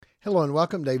Hello and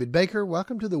welcome, David Baker.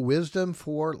 Welcome to the Wisdom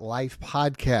for Life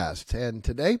podcast. And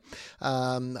today,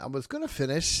 I was going to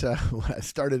finish what I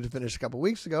started to finish a couple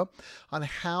weeks ago on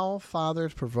how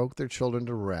fathers provoke their children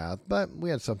to wrath. But we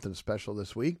had something special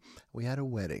this week. We had a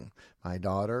wedding. My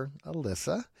daughter,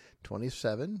 Alyssa,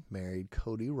 27, married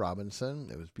Cody Robinson.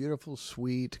 It was beautiful,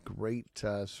 sweet, great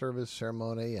service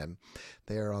ceremony. And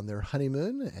they are on their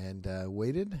honeymoon and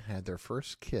had their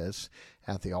first kiss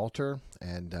at the altar.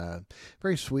 And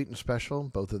very sweet and special.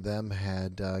 Both of them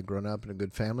had grown up in a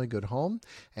good family, good home,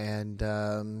 and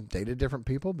dated different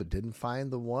people, but didn't find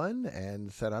the one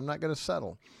and said, I'm not going to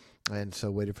settle. And so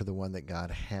waited for the one that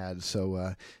God had.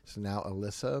 So now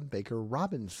Alyssa Baker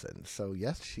Robinson. So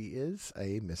yes, she is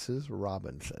a Mrs.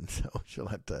 Robinson. So she'll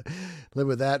have to live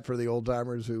with that for the old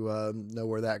timers who know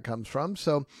where that comes from.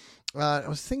 So I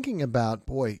was thinking about,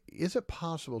 boy, is it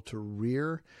possible to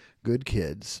rear good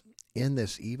kids in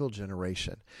this evil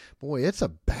generation? Boy, it's a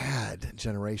bad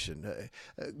generation.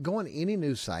 Go on any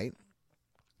news site,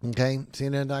 okay,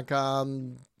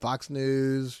 CNN.com, Fox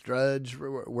News, Drudge,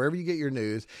 wherever you get your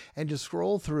news, and just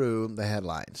scroll through the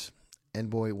headlines. And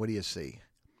boy, what do you see?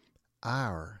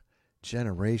 Our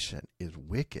generation is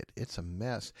wicked. It's a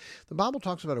mess. The Bible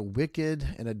talks about a wicked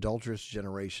and adulterous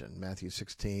generation, Matthew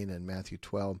 16 and Matthew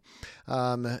 12.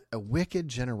 A wicked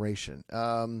generation.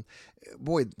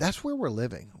 Boy, that's where we're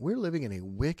living. We're living in a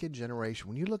wicked generation.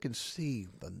 When you look and see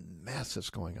the mess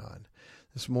that's going on.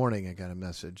 This morning, I got a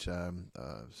message.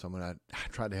 Someone I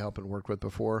tried to help and work with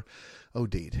before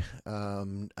OD'd.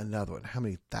 Another one. How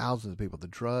many thousands of people? The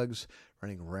drugs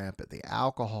running rampant. The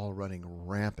alcohol running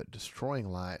rampant,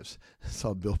 destroying lives. I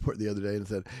saw a billboard the other day that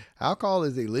said, alcohol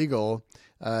is illegal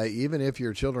even if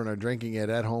your children are drinking it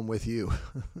at home with you.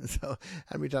 So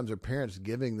how many times are parents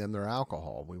giving them their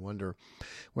alcohol? We wonder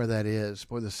where that is.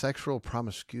 Boy, the sexual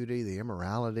promiscuity, the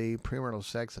immorality, premarital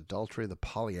sex, adultery, the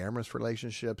polyamorous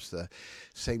relationships, the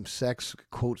same-sex,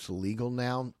 quotes, legal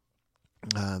now.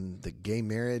 The gay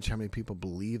marriage, how many people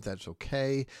believe that's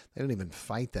okay? They don't even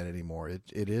fight that anymore.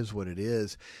 It is what it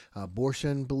is.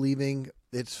 Abortion, believing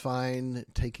it's fine,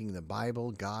 taking the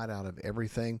Bible, God out of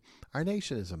everything. Our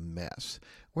nation is a mess.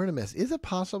 We're in a mess. Is it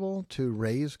possible to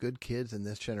raise good kids in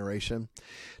this generation?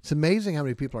 It's amazing how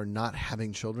many people are not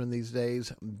having children these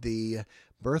days. The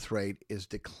birth rate is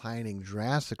declining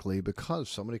drastically because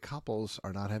so many couples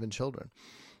are not having children.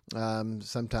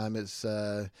 Sometimes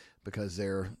it's because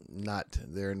they're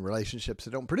in relationships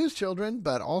that don't produce children,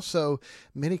 but also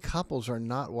many couples are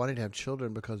not wanting to have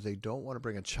children because they don't want to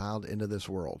bring a child into this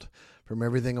world. From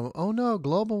everything, oh no,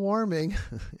 global warming.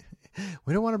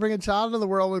 We don't want to bring a child into the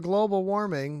world with global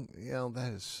warming. You know,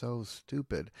 that is so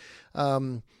stupid.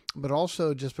 But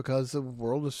also just because the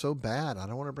world is so bad, I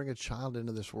don't want to bring a child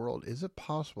into this world. Is it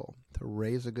possible to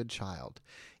raise a good child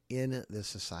in this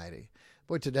society?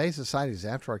 Boy, today's society is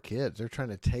after our kids. They're trying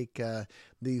to take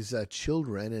these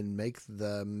children and make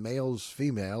the males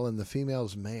female and the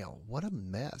females male. What a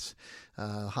mess.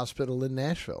 Hospital in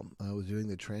Nashville was doing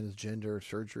the transgender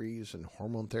surgeries and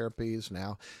hormone therapies.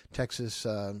 Now Texas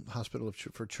Hospital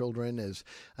for Children is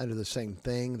under the same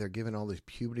thing. They're giving all these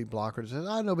puberty blockers.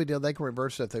 No big deal. They can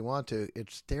reverse it if they want to.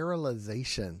 It's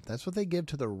sterilization. That's what they give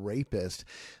to the rapist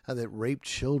that rape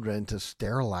children to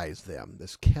sterilize them,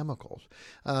 this chemicals.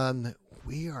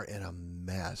 We are in a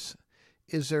mess.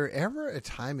 Is there ever a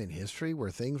time in history where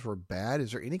things were bad?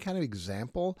 Is there any kind of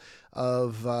example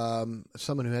of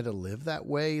someone who had to live that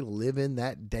way, live in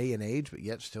that day and age, but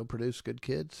yet still produce good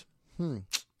kids?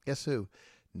 Guess who?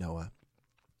 Noah.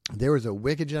 There was a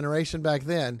wicked generation back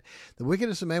then. The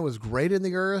wickedness of man was great in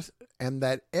the earth, and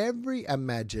that every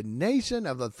imagination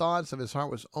of the thoughts of his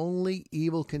heart was only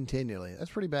evil continually.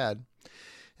 That's pretty bad.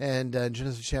 And in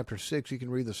Genesis chapter 6, you can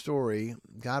read the story.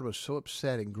 God was so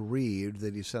upset and grieved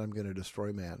that he said, I'm going to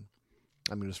destroy man.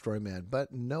 I'm going to destroy man.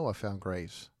 But Noah found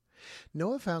grace.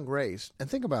 Noah found grace. And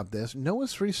think about this.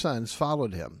 Noah's 3 sons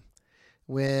followed him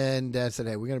when Dad said,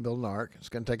 hey, we're going to build an ark. It's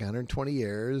going to take 120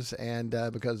 years. And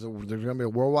because there's going to be a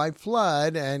worldwide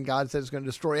flood, and God said it's going to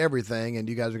destroy everything, and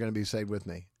you guys are going to be saved with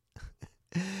me.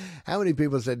 How many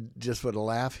people said just would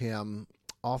laugh him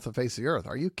off the face of the earth?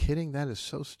 Are you kidding? That is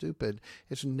so stupid.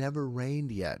 It's never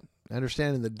rained yet. I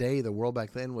understand in the day, the world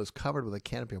back then was covered with a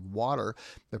canopy of water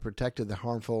that protected the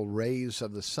harmful rays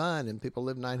of the sun, and people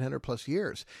lived 900 plus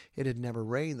years. It had never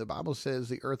rained. The Bible says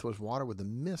the earth was water with the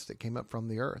mist that came up from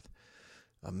the earth.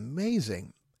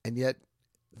 Amazing. And yet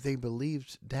they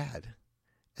believed Dad,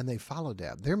 and they followed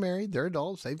Dad. They're married, they're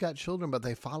adults, they've got children, but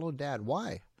they followed Dad.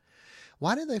 Why?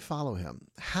 Why did they follow him?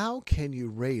 How can you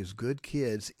raise good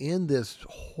kids in this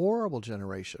horrible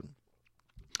generation?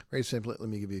 Very simply, let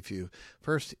me give you a few.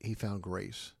 First, he found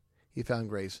grace. He found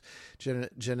grace.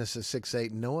 Genesis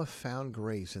 6:8, Noah found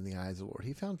grace in the eyes of the Lord.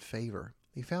 He found favor.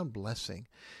 He found blessing.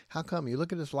 How come? You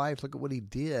look at his life, look at what he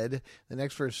did. The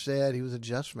next verse said he was a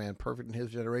just man, perfect in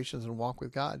his generations, and walked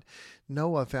with God.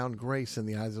 Noah found grace in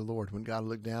the eyes of the Lord. When God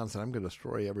looked down and said, I'm going to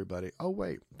destroy everybody. Oh,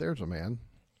 wait, there's a man.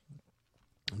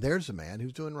 There's a man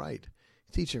who's doing right,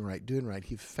 teaching right, doing right.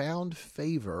 He found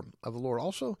favor of the Lord.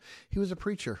 Also, he was a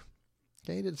preacher.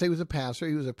 Okay, he didn't say he was a pastor.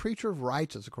 He was a preacher of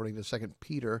righteousness, according to 2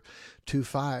 Peter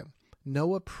 2:5.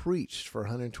 Noah preached for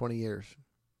 120 years.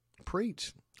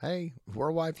 Preached. Hey,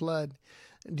 worldwide flood.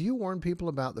 Do you warn people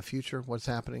about the future, what's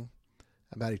happening,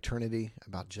 about eternity,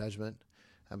 about judgment,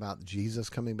 about Jesus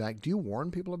coming back? Do you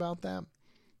warn people about that?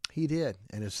 He did,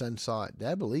 and his son saw it.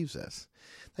 Dad believes this.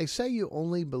 They say you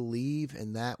only believe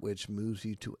in that which moves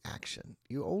you to action.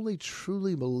 You only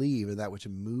truly believe in that which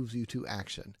moves you to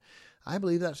action. I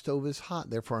believe that stove is hot,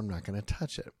 therefore I'm not going to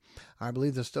touch it. I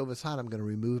believe the stove is hot, I'm going to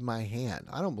remove my hand.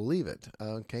 I don't believe it.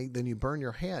 Okay, then you burn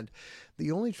your hand.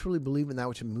 You only truly believe in that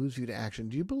which moves you to action.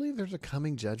 Do you believe there's a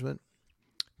coming judgment?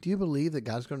 Do you believe that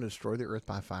God's going to destroy the earth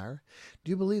by fire? Do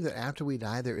you believe that after we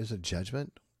die there is a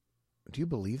judgment? Do you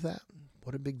believe that?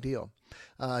 What a big deal.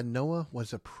 Noah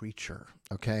was a preacher,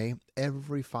 okay?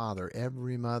 Every father,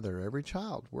 every mother, every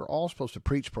child, we're all supposed to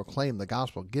preach, proclaim the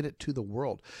gospel, get it to the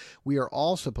world. We are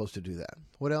all supposed to do that.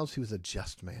 What else? He was a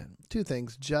just man. Two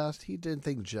things. Just, he did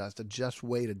things just, a just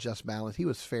weight, a just balance. He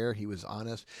was fair, he was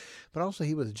honest, but also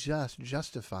he was just,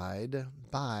 justified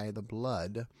by the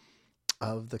blood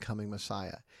of the coming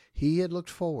Messiah. He had looked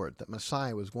forward that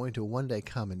Messiah was going to one day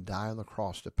come and die on the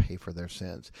cross to pay for their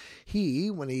sins.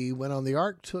 He, when he went on the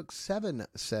ark, took 7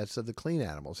 sets of the clean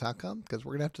animals. How come? Because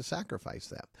we're going to have to sacrifice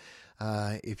them.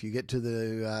 If you get to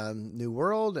the new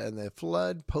world and the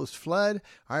flood, post-flood,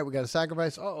 all right, we got to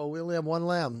sacrifice. Uh-oh, we only have 1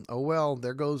 lamb. Oh, well,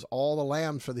 there goes all the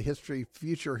lambs for the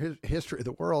future history of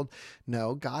the world.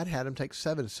 No, God had them take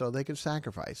 7 so they could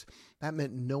sacrifice. That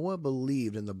meant Noah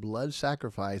believed in the blood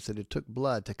sacrifice, that it took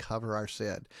blood to cover our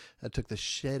sin. It took the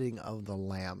shedding of the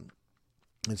lamb.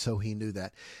 And so he knew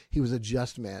that. He was a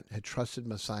just man, had trusted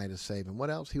Messiah to save him.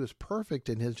 What else? He was perfect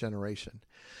in his generation.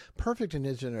 Perfect in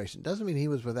his generation. Doesn't mean he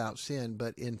was without sin,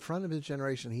 but in front of his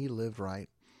generation, he lived right.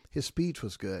 His speech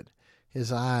was good.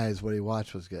 His eyes, what he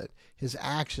watched was good. His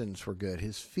actions were good.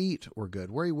 His feet were good.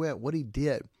 Where he went, what he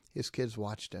did, his kids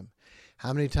watched him.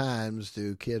 How many times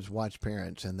do kids watch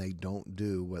parents and they don't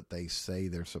do what they say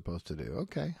they're supposed to do?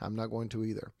 Okay, I'm not going to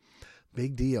either.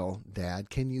 Big deal, Dad.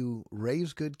 Can you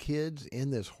raise good kids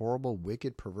in this horrible,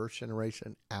 wicked, perverse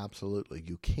generation? Absolutely,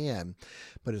 you can,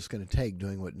 but it's going to take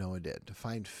doing what Noah did, to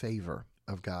find favor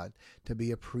of God, to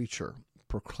be a preacher,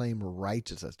 proclaim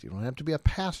righteousness. You don't have to be a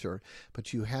pastor,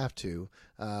 but you have to.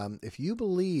 If you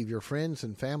believe your friends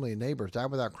and family and neighbors die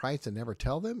without Christ and never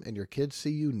tell them, and your kids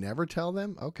see you never tell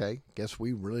them, okay, guess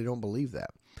we really don't believe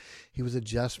that. He was a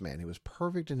just man. He was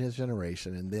perfect in his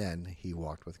generation, and then he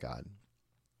walked with God.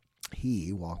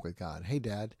 He walked with God. Hey,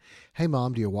 Dad. Hey,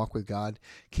 Mom, do you walk with God?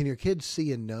 Can your kids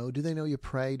see and know? Do they know you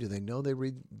pray? Do they know they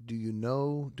read? Do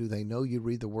they know you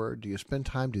read the Word? Do you spend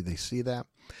time? Do they see that?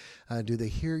 Do they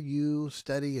hear you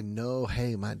study and know,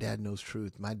 hey, my dad knows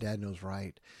truth. My dad knows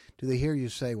right. Do they hear you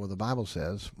say, well, the Bible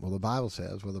says, well, the Bible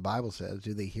says, well, the Bible says?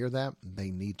 Do they hear that?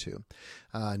 They need to.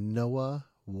 Noah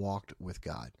walked with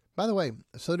God. By the way,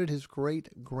 so did his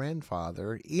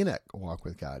great-grandfather Enoch walk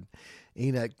with God.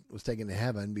 Enoch was taken to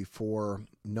heaven before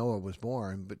Noah was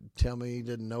born, but tell me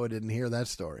Noah didn't hear that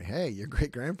story. Hey, your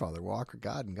great-grandfather walked with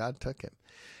God, and God took him.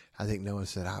 I think Noah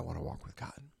said, I want to walk with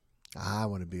God. I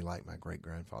want to be like my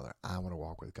great-grandfather. I want to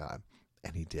walk with God.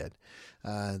 And he did.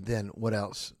 Then what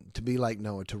else? To be like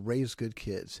Noah, to raise good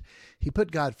kids. He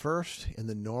put God first in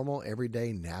the normal,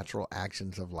 everyday, natural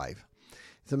actions of life.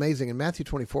 It's amazing. In Matthew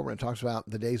 24, when it talks about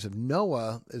the days of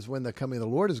Noah is when the coming of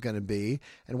the Lord is going to be.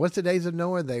 And what's the days of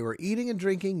Noah? They were eating and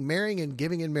drinking, marrying and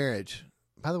giving in marriage.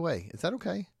 By the way, is that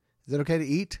okay? Is it okay to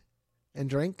eat and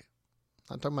drink?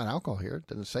 I'm not talking about alcohol here. It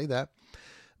doesn't say that.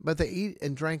 But they eat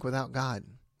and drank without God.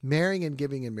 Marrying and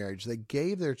giving in marriage. They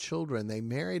gave their children. They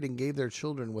married and gave their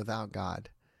children without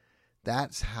God.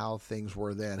 That's how things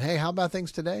were then. Hey, how about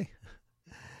things today?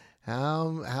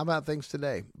 How about things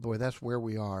today? Boy, that's where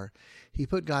we are. He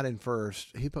put God in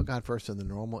first. He put God first in the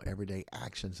normal, everyday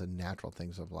actions and natural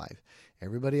things of life.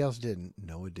 Everybody else didn't.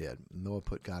 Noah did. Noah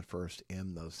put God first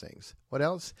in those things. What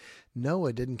else?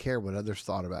 Noah didn't care what others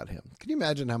thought about him. Can you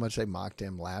imagine how much they mocked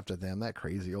him, laughed at them? That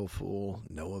crazy old fool.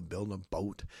 Noah building a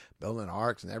boat, building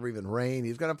arks, never even rain.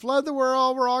 He's going to flood the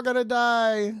world. We're all going to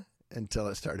die. Until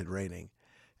it started raining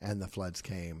and the floods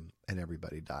came and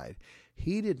everybody died.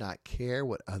 He did not care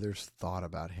what others thought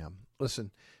about him.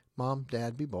 Listen, Mom,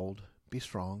 Dad, be bold, be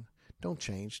strong. Don't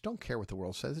change. Don't care what the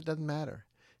world says. It doesn't matter.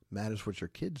 It matters what your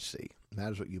kids see. It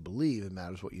matters what you believe. It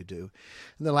matters what you do.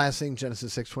 And the last thing,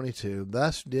 Genesis 6:22,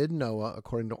 thus did Noah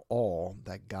according to all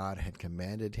that God had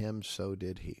commanded him, so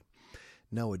did he.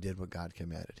 Noah did what God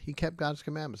commanded. He kept God's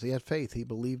commandments. He had faith. He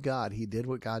believed God. He did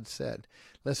what God said.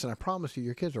 Listen, I promise you,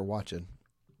 your kids are watching.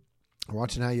 They're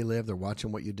watching how you live. They're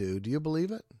watching what you do. Do you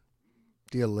believe it?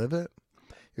 Do you live it?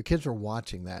 Your kids are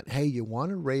watching that. Hey, you want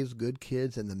to raise good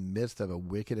kids in the midst of a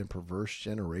wicked and perverse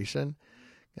generation?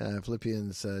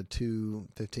 Philippians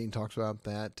 2:15 talks about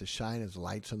that, to shine as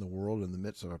lights in the world in the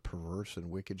midst of a perverse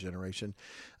and wicked generation.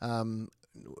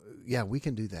 Yeah, we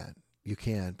can do that. You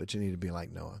can, but you need to be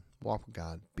like Noah. Walk with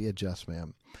God. Be a just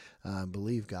man.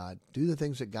 Believe God. Do the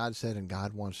things that God said and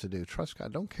God wants to do. Trust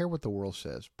God. Don't care what the world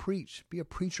says. Preach. Be a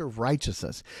preacher of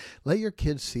righteousness. Let your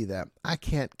kids see that. I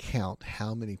can't count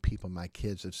how many people my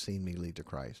kids have seen me lead to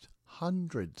Christ.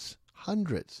 Hundreds.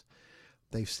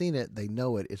 They've seen it. They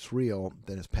know it. It's real.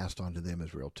 Then it's passed on to them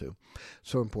as real too.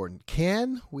 So important.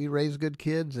 Can we raise good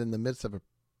kids in the midst of a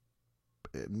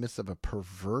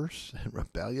perverse and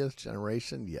rebellious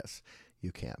generation? Yes,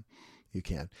 you can. You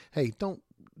can. Hey, don't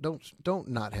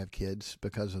not have kids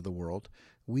because of the world.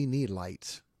 We need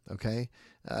lights. Okay,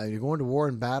 you're going to war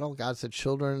and battle. God said,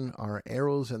 "Children are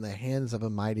arrows in the hands of a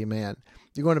mighty man."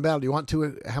 You're going to battle. Do you want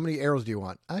two? How many arrows do you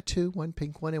want? Two. One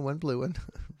pink one and one blue one.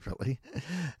 Really?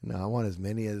 No, I want as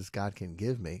many as God can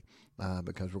give me.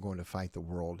 Because we're going to fight the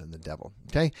world and the devil.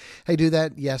 Okay? Hey, do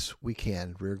that? Yes, we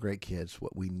can. Rear great kids.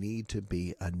 What we need to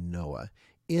be a Noah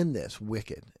in this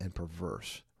wicked and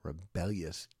perverse,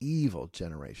 rebellious, evil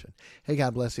generation. Hey,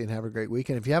 God bless you and have a great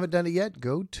weekend. If you haven't done it yet,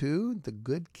 go to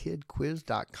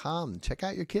thegoodkidquiz.com. Check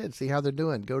out your kids. See how they're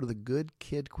doing. Go to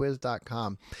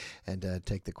thegoodkidquiz.com and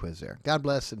take the quiz there. God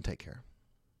bless and take care.